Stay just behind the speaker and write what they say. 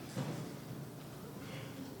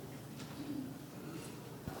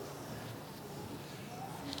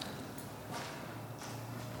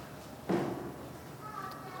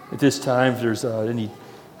At this time, if there's any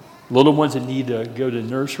little ones that need to go to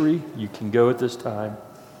nursery, you can go at this time.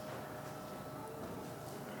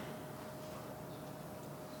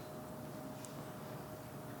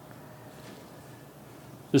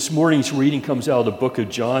 This morning's reading comes out of the book of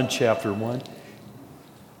John, chapter 1,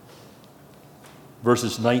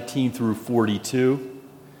 verses 19 through 42.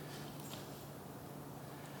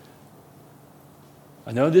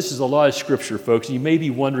 I know this is a lot of scripture, folks. You may be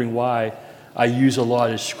wondering why I use a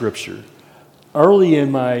lot of scripture. Early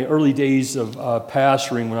in my early days of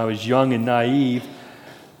pastoring, when I was young and naive,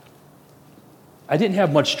 I didn't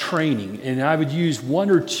have much training, and I would use one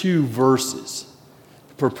or two verses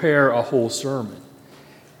to prepare a whole sermon.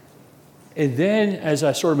 And then, as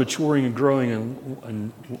I started maturing and growing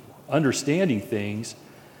and understanding things,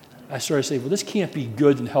 I started to say, well, this can't be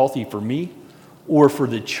good and healthy for me or for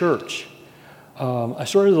the church. I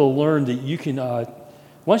started to learn that you can,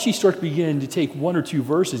 once you start to begin to take one or two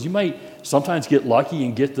verses, you might sometimes get lucky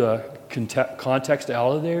and get the context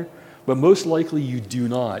out of there, but most likely you do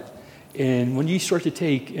not. And when you start to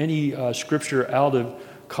take any scripture out of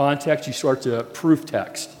context, you start to proof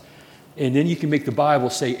text. And then you can make the Bible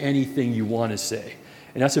say anything you want to say.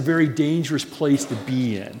 And that's a very dangerous place to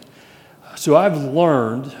be in. So I've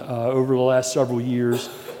learned over the last several years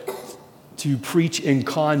to preach in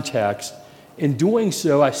context. In doing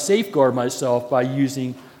so, I safeguard myself by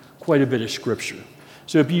using quite a bit of scripture.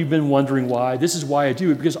 So if you've been wondering why, this is why I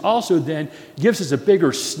do it, because also then gives us a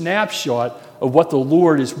bigger snapshot of what the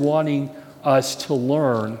Lord is wanting us to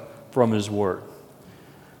learn from His Word.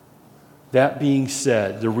 That being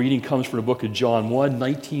said, the reading comes from the book of John 1,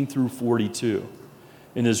 19 through 42.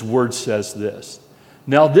 And His Word says this.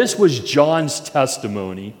 Now this was John's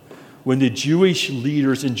testimony when the Jewish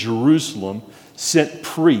leaders in Jerusalem sent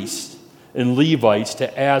priests and Levites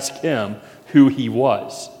to ask him who he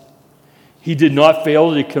was. He did not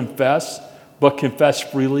fail to confess, but confessed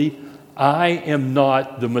freely, I am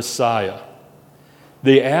not the Messiah.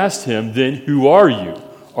 They asked him, then who are you?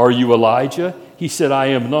 Are you Elijah? He said, I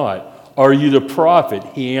am not. Are you the prophet?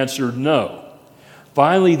 He answered, no.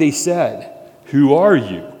 Finally they said, who are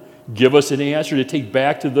you? Give us an answer to take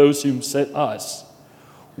back to those who sent us.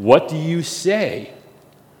 What do you say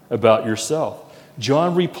about yourself?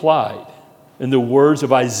 John replied, in the words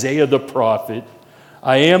of Isaiah the prophet,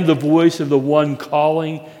 I am the voice of the one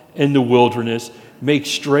calling in the wilderness, make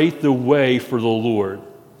straight the way for the Lord.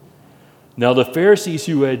 Now the Pharisees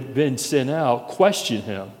who had been sent out questioned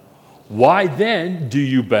him, why then do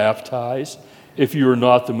you baptize if you are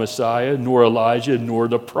not the Messiah, nor Elijah, nor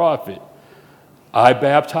the prophet? I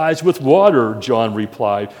baptize with water, John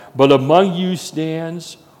replied, but among you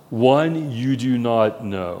stands one you do not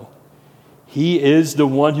know. He is the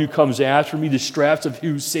one who comes after me, the straps of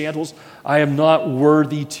whose sandals I am not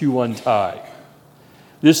worthy to untie.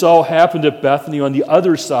 This all happened at Bethany on the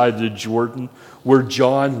other side of the Jordan where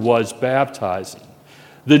John was baptizing.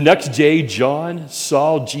 The next day, John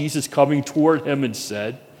saw Jesus coming toward him and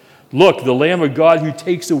said, look, the Lamb of God who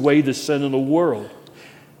takes away the sin of the world.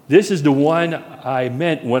 This is the one I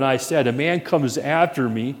meant when I said, a man comes after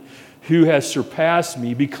me who has surpassed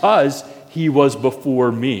me because he was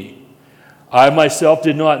before me. I myself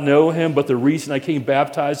did not know him, but the reason I came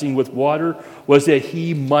baptizing with water was that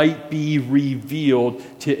he might be revealed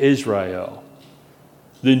to Israel.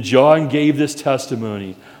 Then John gave this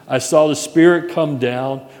testimony. I saw the Spirit come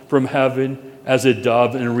down from heaven as a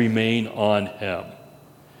dove and remain on him.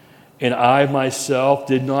 And I myself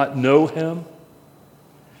did not know him,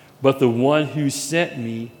 but the one who sent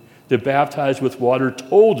me to baptize with water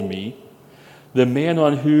told me, the man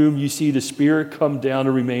on whom you see the Spirit come down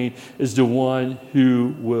and remain is the one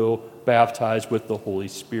who will baptize with the Holy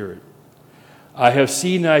Spirit. I have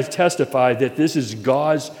seen and I testify that this is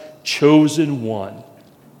God's chosen one.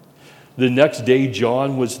 The next day,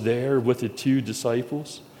 John was there with his two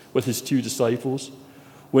disciples.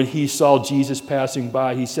 When he saw Jesus passing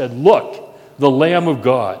by, he said, look, the Lamb of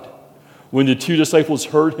God. When the two disciples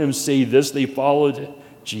heard him say this, they followed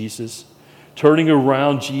Jesus. Turning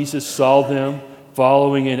around, Jesus saw them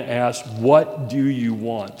following and asked, what do you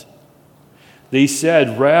want? They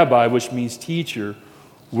said, Rabbi, which means teacher,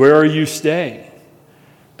 where are you staying?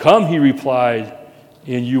 Come, he replied,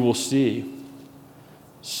 and you will see.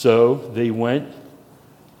 So they went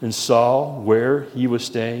and saw where he was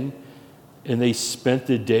staying, and they spent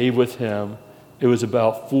the day with him. It was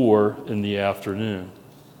about 4 p.m.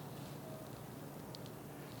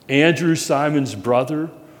 Andrew, Simon's brother,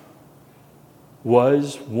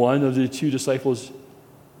 was one of the two disciples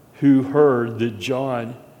who heard that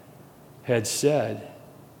John had said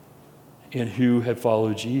and who had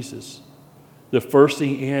followed Jesus. The first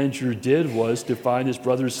thing Andrew did was to find his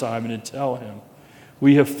brother Simon and tell him,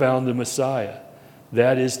 "We have found the Messiah,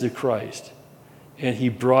 that is the Christ." And he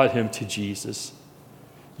brought him to Jesus.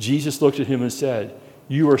 Jesus looked at him and said,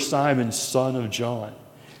 "You are Simon, son of John.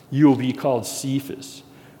 You will be called Cephas,"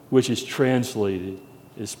 which is translated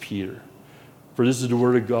as Peter. For this is the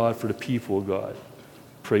word of God for the people of God.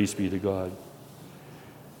 Praise be to God.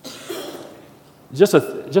 Just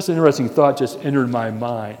an interesting thought just entered my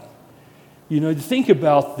mind. To think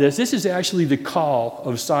about this is actually the call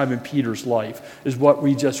of Simon Peter's life, is what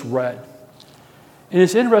we just read. And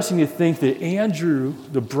it's interesting to think that Andrew,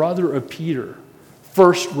 the brother of Peter,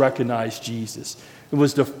 first recognized Jesus. It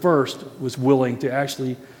was was willing to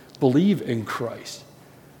actually believe in Christ.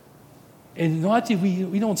 And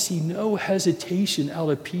we don't see no hesitation out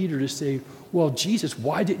of Peter to say, "Well, Jesus,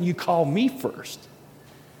 why didn't you call me first?"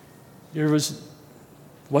 There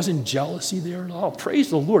wasn't jealousy there at all. Praise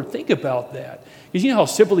the Lord. Think about that. Because you know how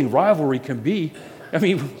sibling rivalry can be. I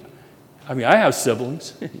mean, I have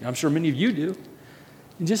siblings. I'm sure many of you do.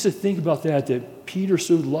 And just to think about that Peter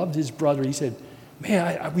so loved his brother, he said,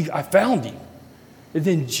 "Man, I found him." And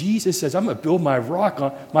then Jesus says, "I'm going to build my rock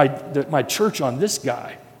on my church on this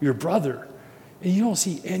guy, your brother." And you don't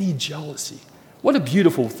see any jealousy. What a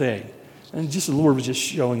beautiful thing. And just the Lord was just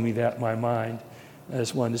showing me that in my mind. I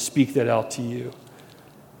just wanted to speak that out to you.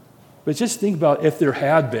 But just think about if there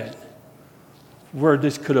had been, where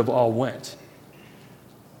this could have all went.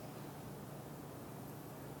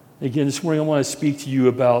 Again, this morning I want to speak to you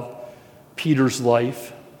about Peter's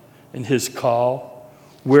life and his call,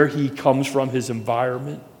 where he comes from, his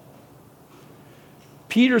environment.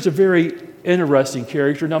 Peter's a very interesting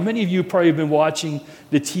character. Now, many of you probably have been watching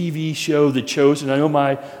the TV show The Chosen. I know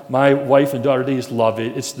my wife and daughter, they just love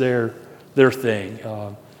it. It's their thing.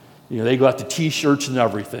 They got the T-shirts and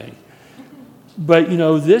everything. But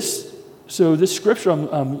this scripture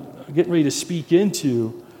I'm getting ready to speak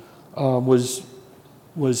into was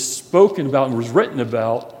spoken about and was written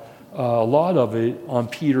about, a lot of it on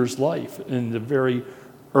Peter's life in the very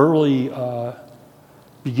early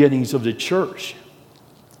beginnings of the church.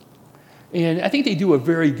 And I think they do a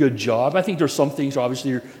very good job. I think there's some things,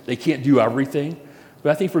 obviously, they can't do everything.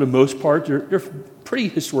 But I think for the most part, they're pretty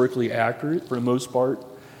historically accurate for the most part.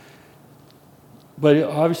 But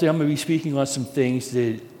obviously, I'm going to be speaking on some things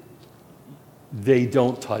that they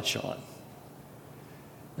don't touch on.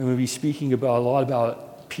 I'm going to be speaking a lot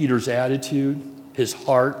about Peter's attitude, his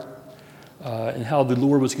heart, and how the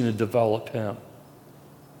Lord was going to develop him.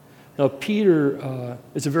 Now, Peter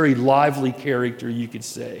is a very lively character, you could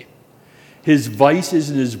say. His vices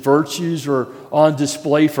and his virtues are on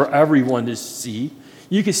display for everyone to see.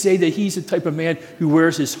 You could say that he's the type of man who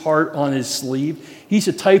wears his heart on his sleeve. He's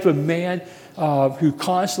the type of man who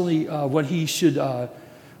constantly, when he should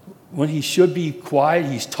be quiet,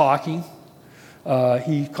 he's talking.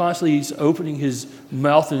 He constantly is opening his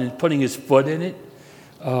mouth and putting his foot in it.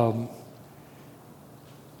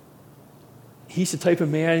 He's the type of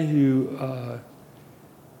man who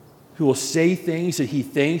will say things that he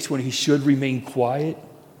thinks when he should remain quiet.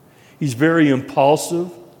 He's very impulsive.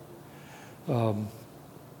 But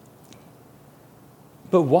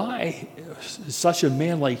why is such a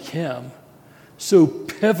man like him so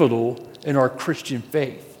pivotal in our Christian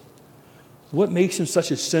faith? What makes him such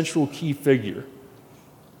a central key figure?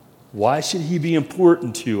 Why should he be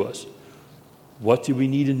important to us? What do we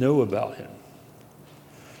need to know about him?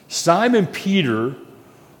 Simon Peter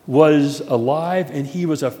was alive, and he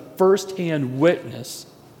was a first-hand witness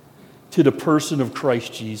to the person of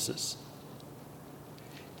Christ Jesus.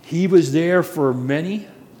 He was there for many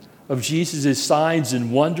of Jesus' signs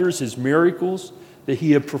and wonders, his miracles that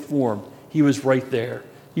he had performed. He was right there.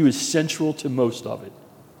 He was central to most of it.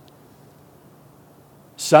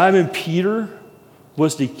 Simon Peter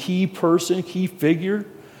was the key person, key figure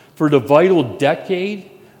for the vital decade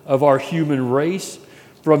of our human race,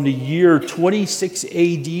 from the year 26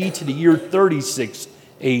 AD to the year 36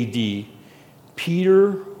 AD.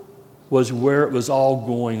 Peter was where it was all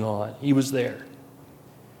going on. He was there.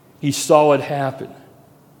 He saw it happen.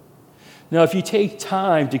 Now, if you take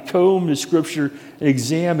time to comb the scripture and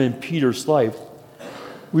examine Peter's life,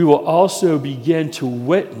 we will also begin to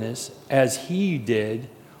witness, as he did,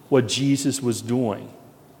 what Jesus was doing.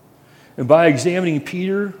 And by examining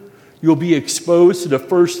Peter, you'll be exposed to the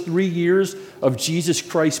first 3 years of Jesus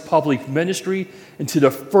Christ's public ministry and to the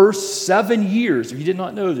first 7 years, if you did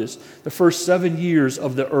not know this, the first 7 years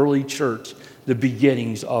of the early church, the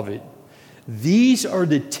beginnings of it. These are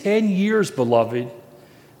the 10 years, beloved,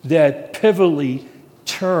 that pivotally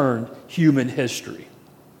turned human history.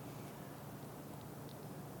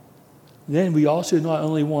 then we also not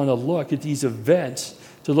only want to look at these events,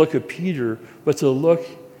 to look at Peter, but to look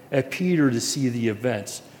at Peter to see the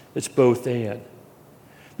events. It's both and.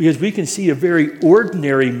 Because we can see a very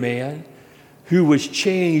ordinary man who was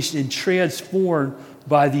changed and transformed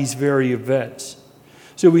by these very events.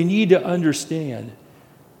 So we need to understand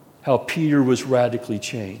how Peter was radically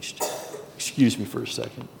changed. Excuse me for a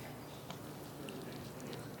second.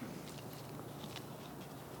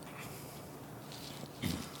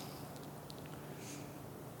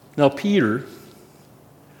 Now, Peter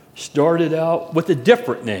started out with a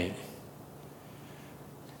different name.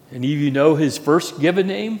 And you know his first given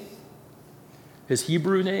name? His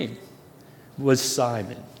Hebrew name was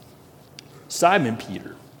Simon. Simon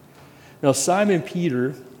Peter. Now, Simon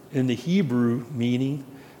Peter in the Hebrew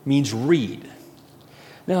means reed.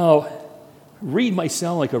 Now, reed might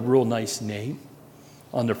sound like a real nice name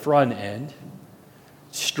on the front end.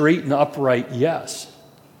 Straight and upright, yes.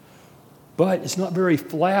 But it's not very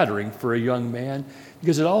flattering for a young man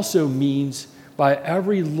because it also means by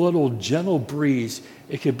every little gentle breeze,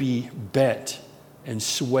 it could be bent and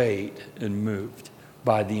swayed and moved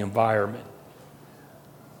by the environment.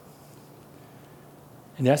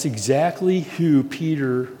 And that's exactly who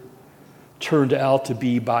Peter turned out to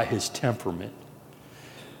be by his temperament.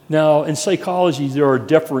 Now, in psychology, there are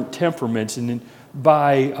different temperaments, and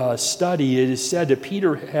by study, it is said that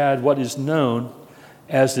Peter had what is known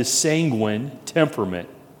as the sanguine temperament.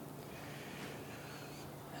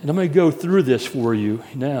 And I'm going to go through this for you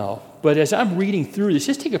now. But as I'm reading through this,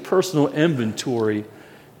 just take a personal inventory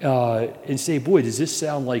and say, boy, does this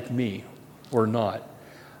sound like me or not?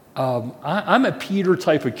 I'm a Peter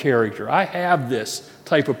type of character. I have this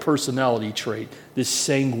type of personality trait, this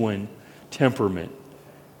sanguine temperament.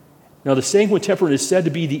 Now, the sanguine temperament is said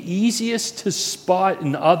to be the easiest to spot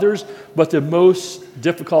in others, but the most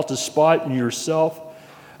difficult to spot in yourself.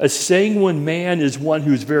 A sanguine man is one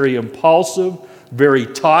who's very impulsive, very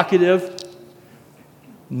talkative,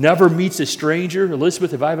 never meets a stranger.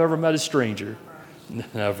 Elizabeth, have I ever met a stranger?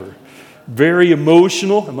 Never. Very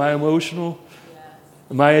emotional. Am I emotional? Yes.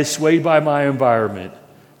 Am I swayed by my environment?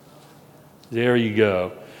 There you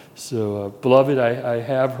go. So, beloved, I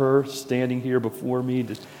have her standing here before me.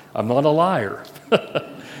 I'm not a liar.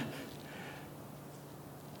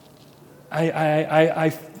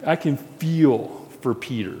 I can feel for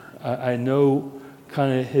Peter. I know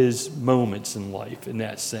kind of his moments in life in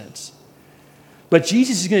that sense. But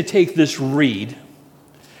Jesus is going to take this reed.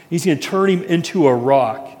 He's going to turn him into a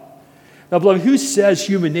rock. Now, beloved, who says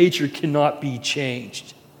human nature cannot be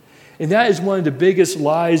changed? And that is one of the biggest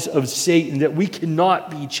lies of Satan, that we cannot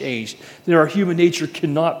be changed, that our human nature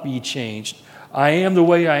cannot be changed. I am the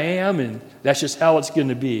way I am, and that's just how it's going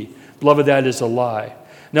to be. Beloved, that is a lie.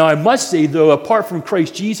 Now, I must say, though, apart from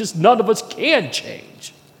Christ Jesus, none of us can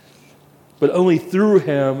change. But only through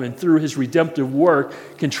him and through his redemptive work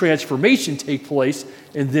can transformation take place,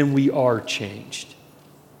 and then we are changed.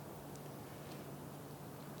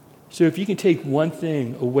 So if you can take one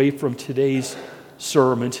thing away from today's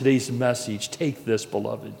sermon, today's message, take this,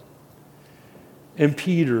 beloved. And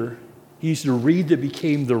Peter, he's the reed that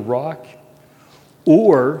became the rock,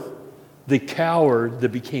 or the coward that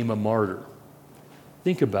became a martyr.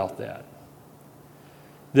 Think about that.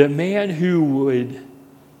 The man who would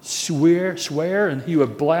swear and he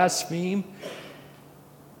would blaspheme,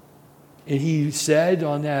 and he said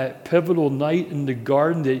on that pivotal night in the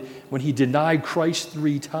garden that when he denied Christ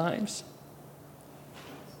 3 times,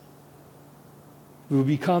 he would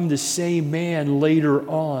become the same man later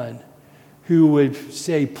on who would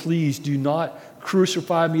say, please do not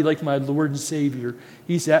crucify me like my Lord and Savior.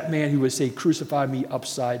 He's that man who would say, crucify me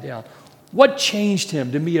upside down. What changed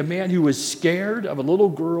him to be a man who was scared of a little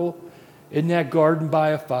girl in that garden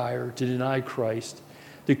by a fire to deny Christ,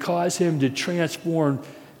 to cause him to transform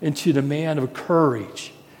into the man of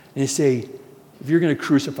courage and to say, if you're going to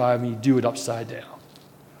crucify me, do it upside down?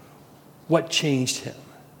 What changed him?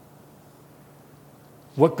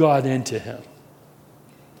 What got into him?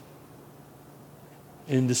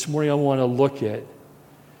 And this morning I want to look at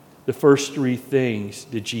the first 3 things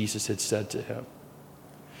that Jesus had said to him.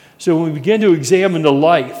 So when we begin to examine the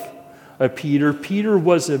life of Peter, Peter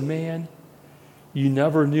was a man you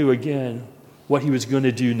never knew again what he was going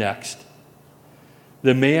to do next.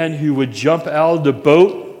 The man who would jump out of the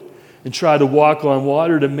boat and try to walk on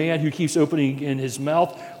water, the man who keeps opening in his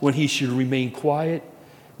mouth when he should remain quiet.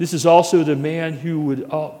 This is also the man who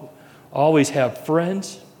would always have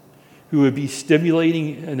friends, who would be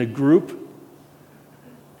stimulating in a group.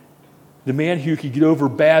 The man who could get over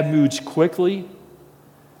bad moods quickly,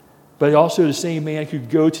 but also the same man who could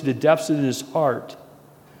go to the depths of his heart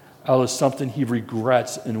out of something he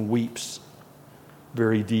regrets and weeps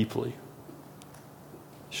very deeply.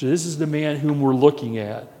 So this is the man whom we're looking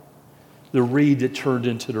at, the reed that turned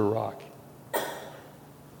into the rock.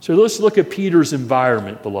 So let's look at Peter's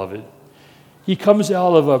environment, beloved. He comes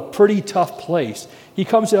out of a pretty tough place. He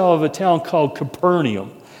comes out of a town called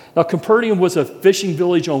Capernaum. Now, Capernaum was a fishing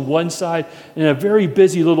village on one side and a very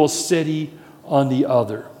busy little city on the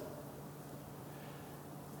other.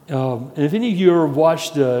 And if any of you ever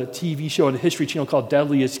watched a TV show on the History Channel called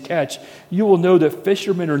Deadliest Catch, you will know that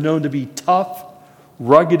fishermen are known to be tough,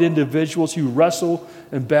 rugged individuals who wrestle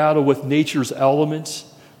and battle with nature's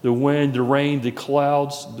elements, the wind, the rain, the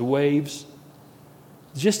clouds, the waves.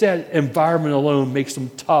 Just that environment alone makes them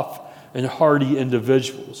tough and hardy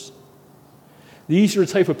individuals. These are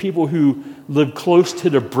the type of people who live close to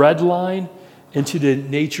the breadline and to the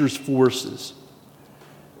nature's forces.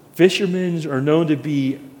 Fishermen are known to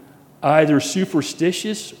be either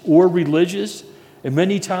superstitious or religious, and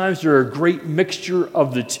many times they're a great mixture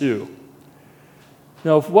of the two.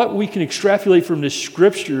 Now, what we can extrapolate from the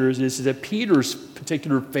scriptures is that Peter's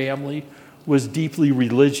particular family was deeply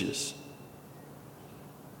religious.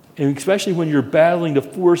 And especially when you're battling the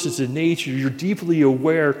forces of nature, you're deeply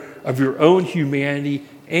aware of your own humanity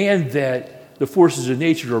and that the forces of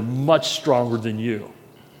nature are much stronger than you.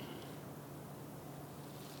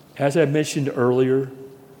 As I mentioned earlier,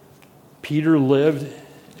 Peter lived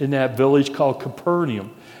in that village called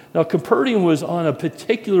Capernaum. Now, Capernaum was on a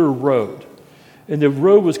particular road, and the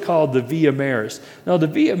road was called the Via Maris. Now, the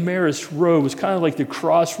Via Maris road was kind of like the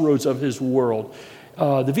crossroads of his world.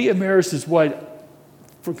 The Via Maris is what,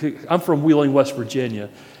 I'm from Wheeling, West Virginia,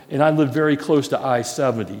 and I live very close to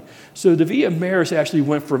I-70. So the Via Maris actually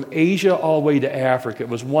went from Asia all the way to Africa. It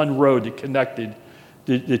was one road that connected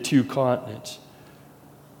the two continents.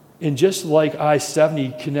 And just like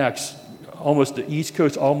I-70 connects almost the East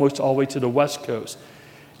Coast, almost all the way to the West Coast,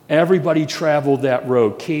 everybody traveled that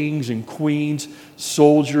road, kings and queens,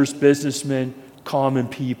 soldiers, businessmen, common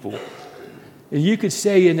people. And you could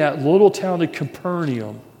say in that little town of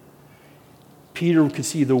Capernaum, Peter could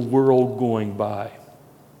see the world going by.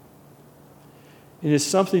 And it's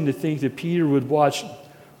something to think that Peter would watch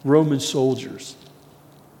Roman soldiers,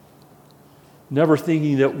 never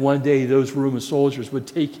thinking that one day those Roman soldiers would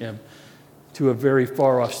take him to a very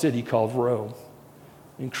far-off city called Rome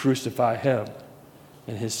and crucify him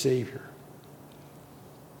and his Savior.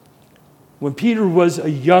 When Peter was a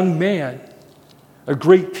young man, a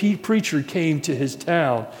great preacher came to his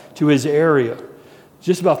town, to his area,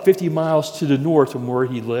 just about 50 miles to the north from where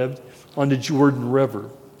he lived, on the Jordan River.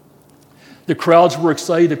 The crowds were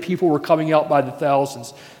excited. The people were coming out by the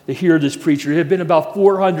thousands to hear this preacher. It had been about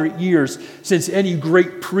 400 years since any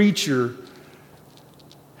great preacher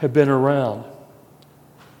had been around.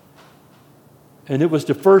 And it was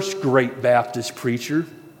the first great Baptist preacher,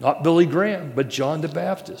 not Billy Graham, but John the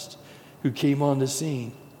Baptist, who came on the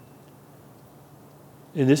scene.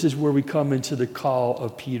 And this is where we come into the call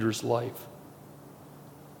of Peter's life.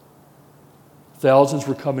 Thousands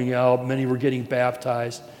were coming out, many were getting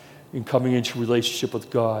baptized and coming into relationship with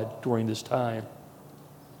God during this time.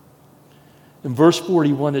 In verse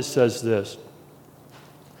 41, it says this: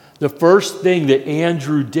 the first thing that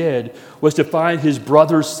Andrew did was to find his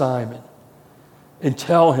brother Simon and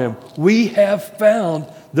tell him, "We have found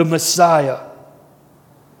the Messiah."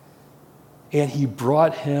 And he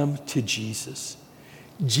brought him to Jesus.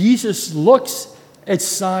 Jesus looks at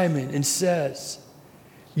Simon and says,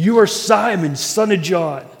 "You are Simon, son of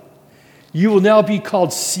John. You will now be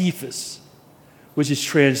called Cephas," which is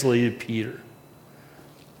translated Peter.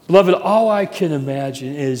 Beloved, all I can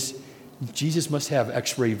imagine is Jesus must have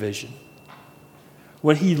X-ray vision.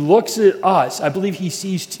 When he looks at us, I believe he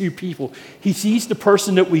sees two people. He sees the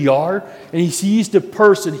person that we are, and he sees the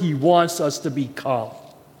person he wants us to become.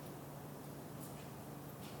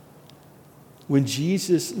 When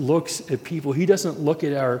Jesus looks at people, he doesn't look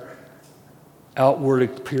at our outward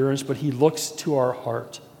appearance, but he looks to our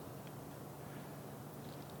heart.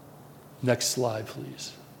 Next slide,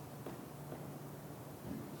 please.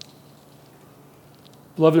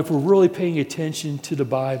 Beloved, if we're really paying attention to the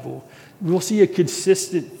Bible, we'll see a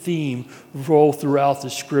consistent theme roll throughout the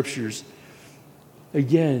scriptures.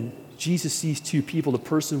 Again, Jesus sees two people, the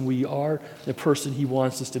person we are, the person he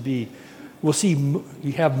wants us to be. We'll see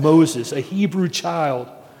we have Moses, a Hebrew child,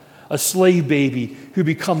 a slave baby who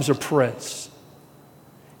becomes a prince.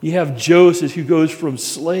 You have Joseph, who goes from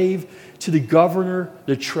slave to the governor,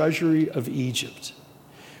 the treasury of Egypt.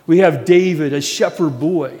 We have David, a shepherd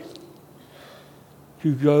boy,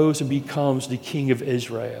 who goes and becomes the king of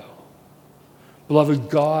Israel. Beloved,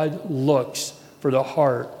 God looks for the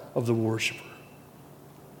heart of the worshiper.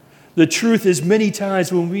 The truth is, many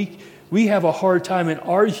times when we have a hard time in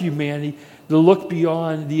our humanity to look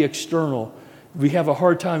beyond the external. We have a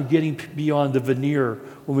hard time getting beyond the veneer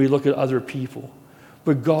when we look at other people.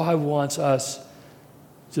 But God wants us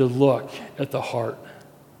to look at the heart.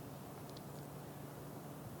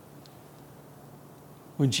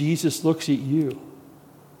 When Jesus looks at you,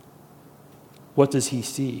 what does he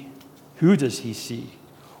see? Who does he see?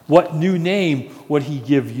 What new name would he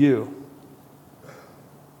give you?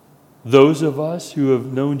 Those of us who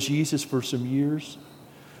have known Jesus for some years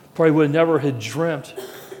probably would never have dreamt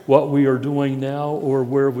what we are doing now or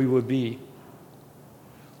where we would be.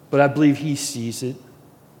 But I believe he sees it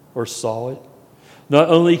or saw it. Not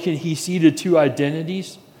only can he see the two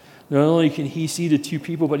identities, not only can he see the two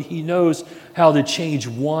people, but he knows how to change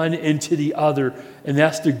one into the other. And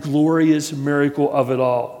that's the glorious miracle of it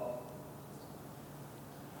all.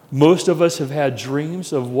 Most of us have had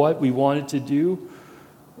dreams of what we wanted to do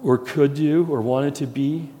or could do or wanted to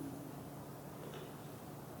be,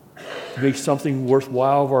 to make something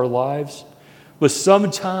worthwhile of our lives. But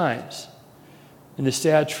sometimes, and the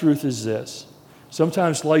sad truth is this,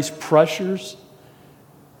 sometimes life's pressures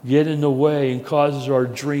get in the way and causes our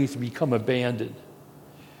dreams to become abandoned.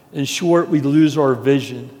 In short, we lose our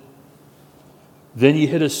vision. Then you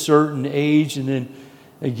hit a certain age, and then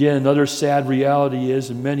again, another sad reality is,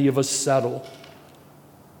 and many of us settle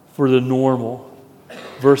for the normal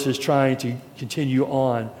versus trying to continue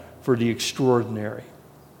on for the extraordinary.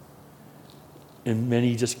 And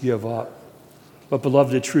many just give up. But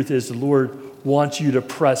beloved, the truth is the Lord wants you to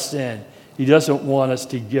press in. He doesn't want us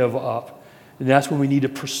to give up. And that's when we need to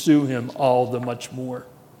pursue him all the much more.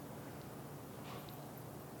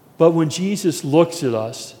 But when Jesus looks at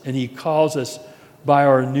us and he calls us by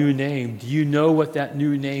our new name, do you know what that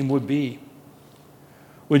new name would be?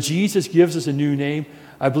 When Jesus gives us a new name,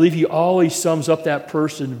 I believe he always sums up that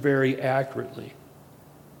person very accurately.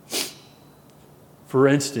 For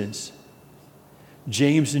instance,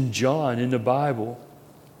 James and John in the Bible,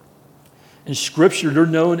 in Scripture, they're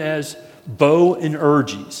known as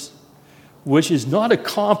Boanerges, which is not a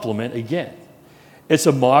compliment, again. It's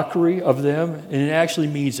a mockery of them, and it actually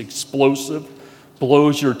means explosive,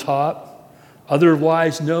 blows your top,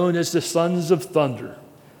 otherwise known as the sons of thunder.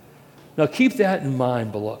 Now keep that in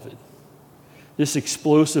mind, beloved, this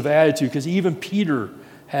explosive attitude, because even Peter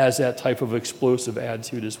has that type of explosive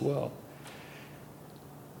attitude as well.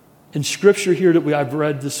 In Scripture here that I've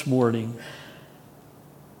read this morning,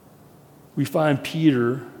 we find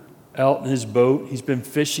Peter out in his boat. He's been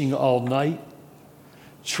fishing all night,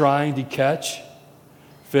 trying to catch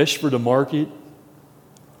fish for the market.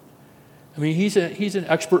 I mean, he's an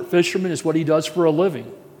expert fisherman. It's what he does for a living.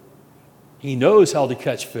 He knows how to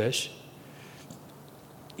catch fish.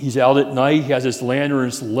 He's out at night. He has his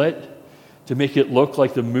lanterns lit to make it look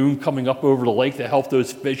like the moon coming up over the lake to help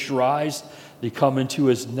those fish rise. They come into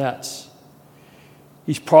his nets.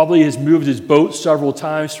 He probably has moved his boat several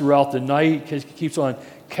times throughout the night because he keeps on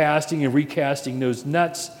casting and recasting those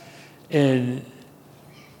nets, and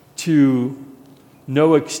to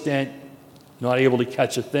no extent not able to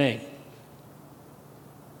catch a thing.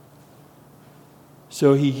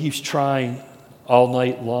 So he keeps trying all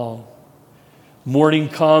night long. Morning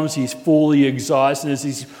comes, he's fully exhausted. As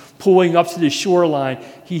he's pulling up to the shoreline,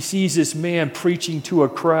 he sees this man preaching to a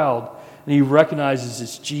crowd, and he recognizes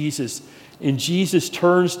it's Jesus. And Jesus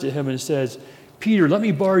turns to him and says, "Peter, let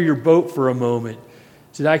me borrow your boat for a moment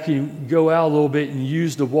so that I can go out a little bit and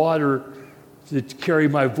use the water to carry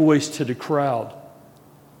my voice to the crowd."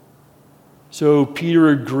 So Peter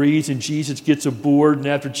agrees, and Jesus gets aboard. And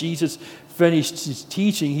after Jesus finished his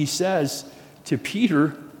teaching, he says to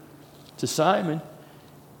Peter, to Simon,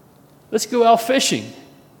 "Let's go out fishing."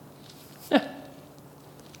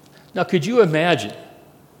 Now, could you imagine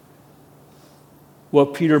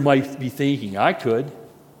what Peter might be thinking? I could.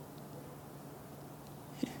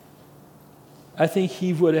 I think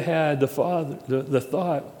he would have had the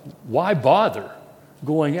thought, why bother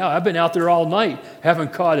going out? I've been out there all night,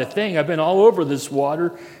 haven't caught a thing. I've been all over this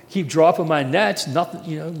water, keep dropping my nets,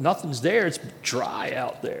 nothing's there. It's dry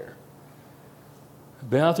out there. I've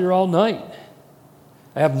been out there all night.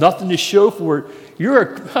 I have nothing to show for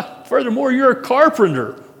it. Furthermore, you're a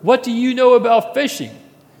carpenter. What do you know about fishing?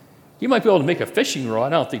 You might be able to make a fishing rod.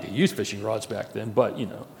 I don't think they used fishing rods back then, but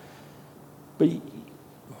But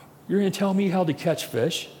you're going to tell me how to catch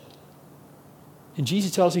fish? And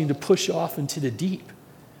Jesus tells him to push off into the deep.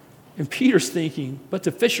 And Peter's thinking, but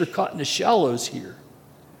the fish are caught in the shallows here.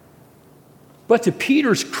 But to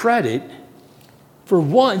Peter's credit, for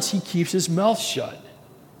once he keeps his mouth shut.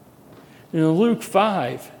 And in Luke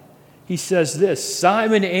 5, he says this,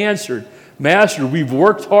 "Simon answered, Master, we've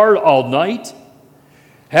worked hard all night,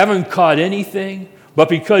 haven't caught anything, but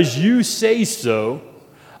because you say so,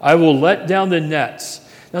 I will let down the nets.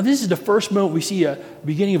 Now, this is the first moment we see a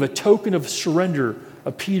beginning of a token of surrender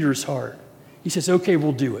of Peter's heart. He says, okay,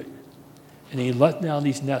 we'll do it. And he let down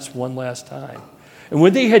these nets one last time. And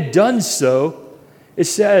when they had done so, it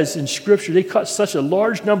says in Scripture, they caught such a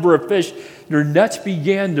large number of fish, their nets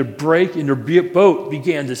began to break and their boat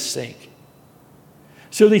began to sink.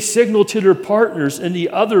 So they signaled to their partners in the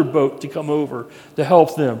other boat to come over to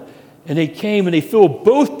help them. And they came and they filled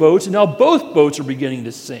both boats, and now both boats are beginning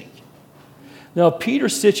to sink. Now,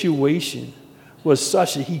 Peter's situation was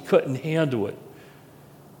such that he couldn't handle it.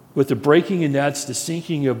 With the breaking of nets, the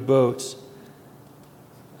sinking of boats,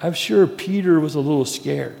 I'm sure Peter was a little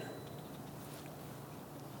scared.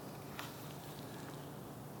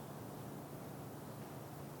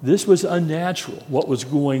 This was unnatural, what was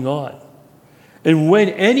going on. And when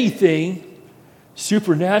anything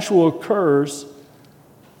supernatural occurs,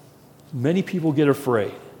 many people get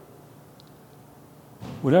afraid.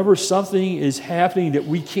 Whenever something is happening that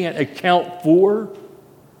we can't account for,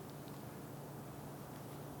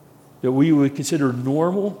 that we would consider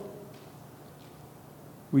normal,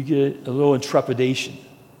 we get a little intrepidation.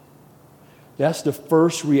 That's the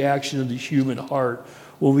first reaction of the human heart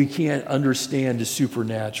when we can't understand the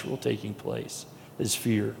supernatural taking place, is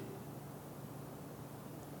fear.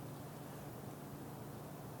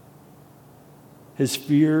 His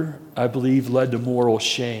fear, I believe, led to moral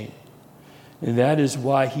shame. And that is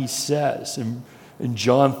why he says in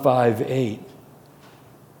John 5:8,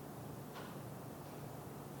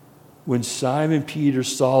 when Simon Peter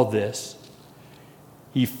saw this,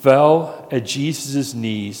 he fell at Jesus'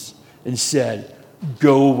 knees and said,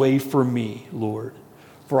 "Go away from me, Lord,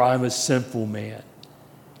 for I'm a sinful man."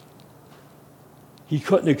 He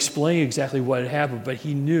couldn't explain exactly what had happened, but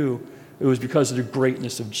he knew it was because of the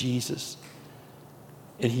greatness of Jesus.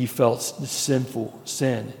 And he felt sinful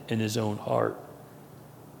sin in his own heart.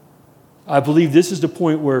 I believe this is the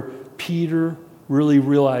point where Peter really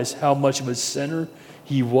realized how much of a sinner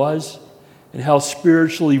he was and how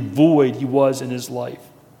spiritually void he was in his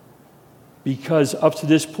life. Because up to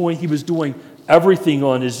this point, he was doing everything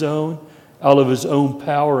on his own, out of his own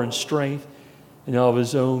power and strength, and out of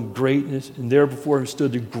his own greatness. And there before him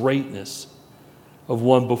stood the greatness of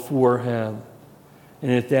one before him. And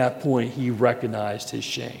at that point, he recognized his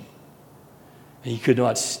shame. And he could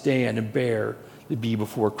not stand and bear to be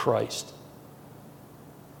before Christ.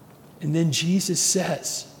 And then Jesus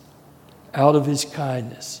says, out of his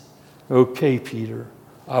kindness, "Okay, Peter,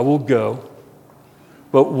 I will go.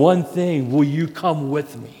 But one thing, will you come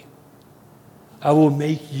with me? I will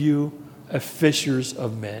make you a fishers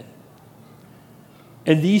of men."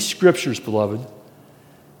 And these scriptures, beloved,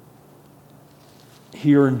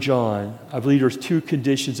 here in John, I believe there's two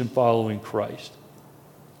conditions in following Christ.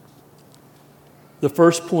 The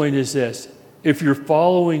first point is this: if you're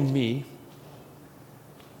following me,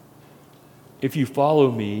 if you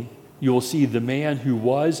follow me, you will see the man who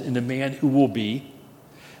was and the man who will be.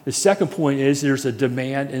 The second point is there's a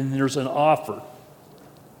demand and there's an offer.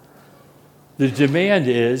 The demand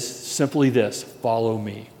is simply this: follow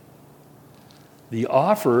me. The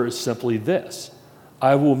offer is simply this: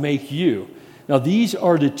 I will make you. Now, these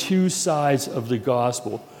are the two sides of the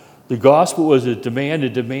gospel. The gospel is a demand.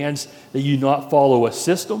 It demands that you not follow a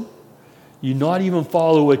system, you not even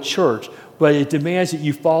follow a church, but it demands that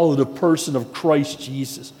you follow the person of Christ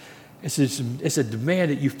Jesus. It's a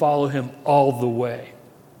demand that you follow him all the way.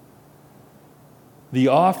 The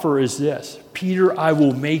offer is this: Peter, I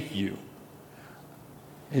will make you.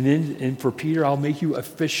 And for Peter, I'll make you a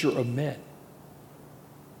fisher of men.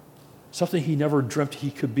 Something he never dreamt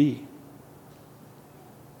he could be.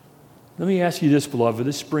 Let me ask you this, beloved.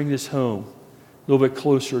 Let's bring this home a little bit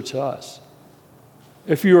closer to us.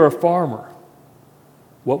 If you're a farmer,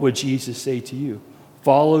 what would Jesus say to you?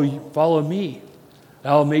 Follow me.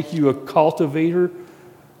 I'll make you a cultivator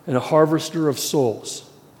and a harvester of souls.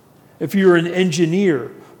 If you're an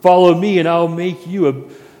engineer, follow me and I'll make you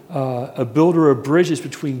a builder of bridges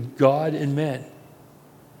between God and men.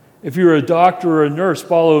 If you're a doctor or a nurse,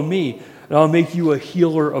 follow me and I'll make you a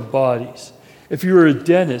healer of bodies. If you're a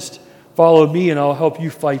dentist, follow me and I'll help you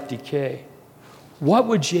fight decay. What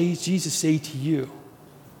would Jesus say to you?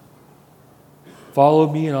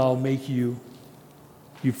 Follow me and I'll make you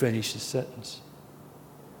finish the sentence.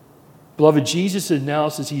 Beloved, Jesus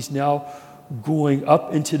announces he's now going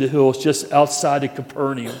up into the hills just outside of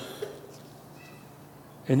Capernaum.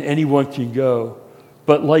 And anyone can go.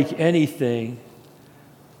 But like anything,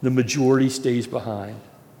 the majority stays behind.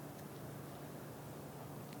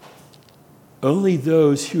 Only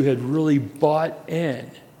those who had really bought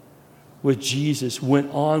in with Jesus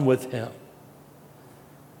went on with him.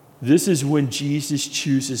 This is when Jesus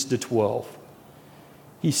chooses the 12.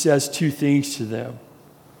 He says two things to them.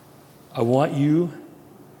 I want you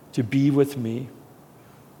to be with me,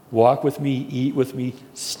 walk with me, eat with me,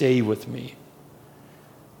 stay with me.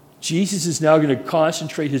 Jesus is now going to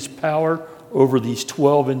concentrate his power over these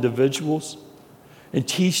 12 individuals and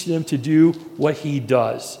teach them to do what he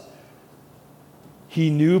does. He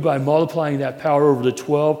knew by multiplying that power over the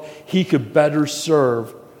 12, he could better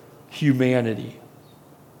serve humanity.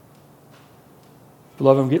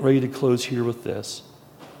 Beloved, I'm getting ready to close here with this.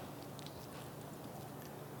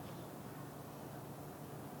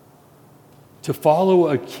 To follow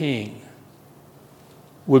a king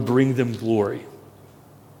would bring them glory.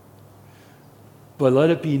 But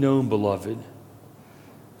let it be known, beloved,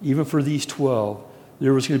 even for these 12,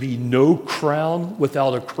 there was going to be no crown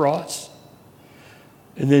without a cross.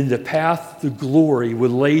 And then the path to glory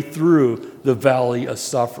would lay through the valley of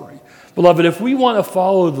suffering. Beloved, if we want to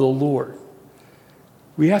follow the Lord,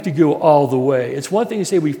 we have to go all the way. It's one thing to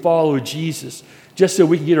say we follow Jesus just so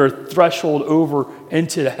we can get our threshold over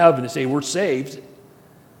into heaven and say we're saved.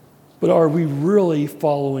 But are we really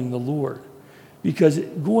following the Lord? Because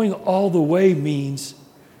going all the way means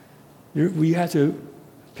we have to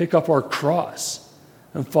pick up our cross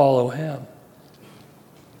and follow him.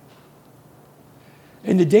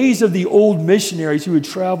 In the days of the old missionaries who would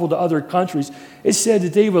travel to other countries, it said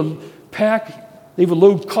that they would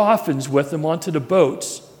load coffins with them onto the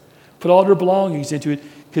boats, put all their belongings into it,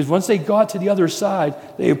 because once they got to the other side,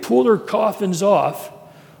 they would pull their coffins off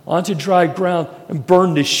onto dry ground and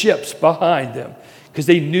burn the ships behind them, because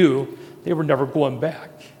they knew they were never going back.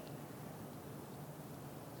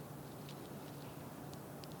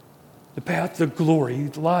 The path to glory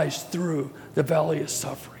lies through the valley of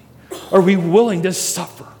suffering. Are we willing to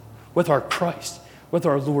suffer with our Christ, with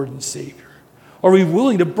our Lord and Savior? Are we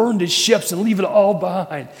willing to burn the ships and leave it all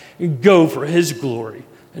behind and go for his glory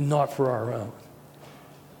and not for our own?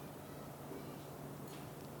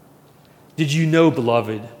 Did you know,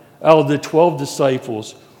 beloved, out of the 12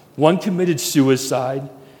 disciples, 1 committed suicide,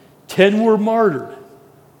 10 were martyred.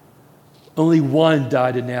 Only 1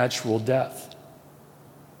 died a natural death.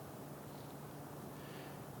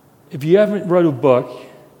 If you haven't read a book,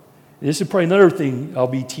 and this is probably another thing I'll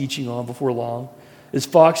be teaching on before long, is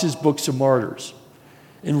Fox's Books of Martyrs.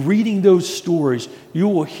 In reading those stories, you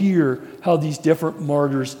will hear how these different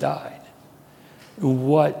martyrs died and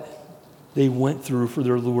what they went through for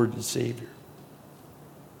their Lord and Savior.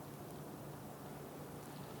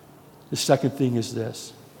 The second thing is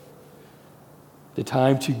this: the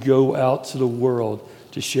time to go out to the world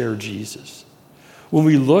to share Jesus.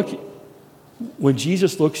 When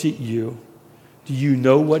Jesus looks at you, do you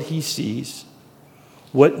know what he sees?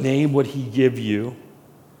 What name would he give you?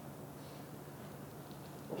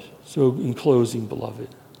 So in closing, beloved,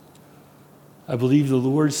 I believe the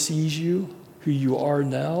Lord sees you, who you are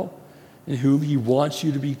now, and whom he wants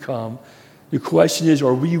you to become. The question is,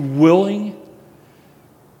 are we willing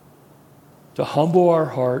to humble our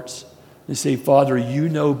hearts and say, Father, you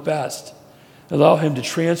know best. Allow him to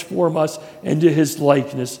transform us into his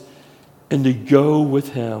likeness and to go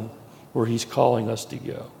with him where he's calling us to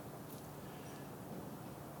go.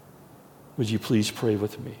 Would you please pray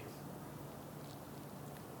with me?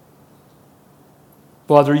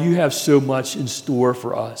 Father, you have so much in store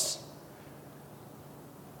for us.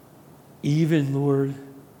 Even, Lord,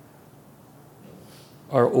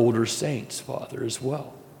 our older saints, Father, as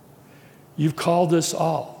well. You've called us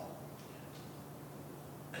all.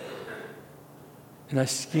 And I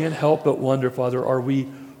can't help but wonder, Father, are we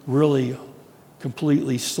really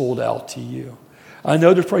completely sold out to you? I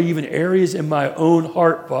know there's probably even areas in my own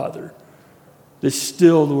heart, Father, that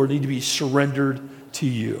still, Lord, need to be surrendered to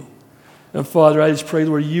you. And Father, I just pray,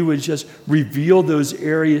 Lord, you would just reveal those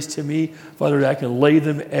areas to me, Father, that I can lay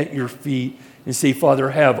them at your feet and say, Father,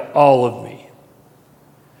 have all of me.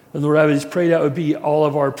 And Lord, I would just pray that would be all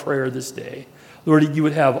of our prayer this day. Lord, that you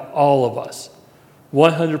would have all of us,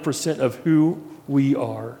 100% of who we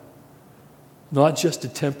are. Not just the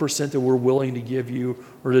 10% that we're willing to give you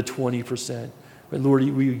or the 20%. But Lord,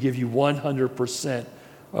 we would give you 100%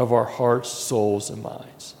 of our hearts, souls, and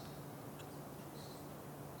minds.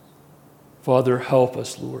 Father, help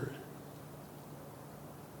us, Lord,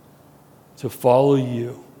 to follow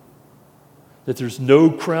you. That there's no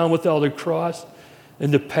crown without a cross,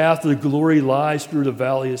 and the path of glory lies through the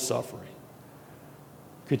valley of suffering.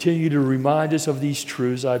 Continue to remind us of these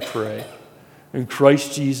truths, I pray. In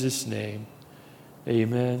Christ Jesus' name,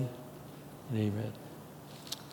 amen and amen.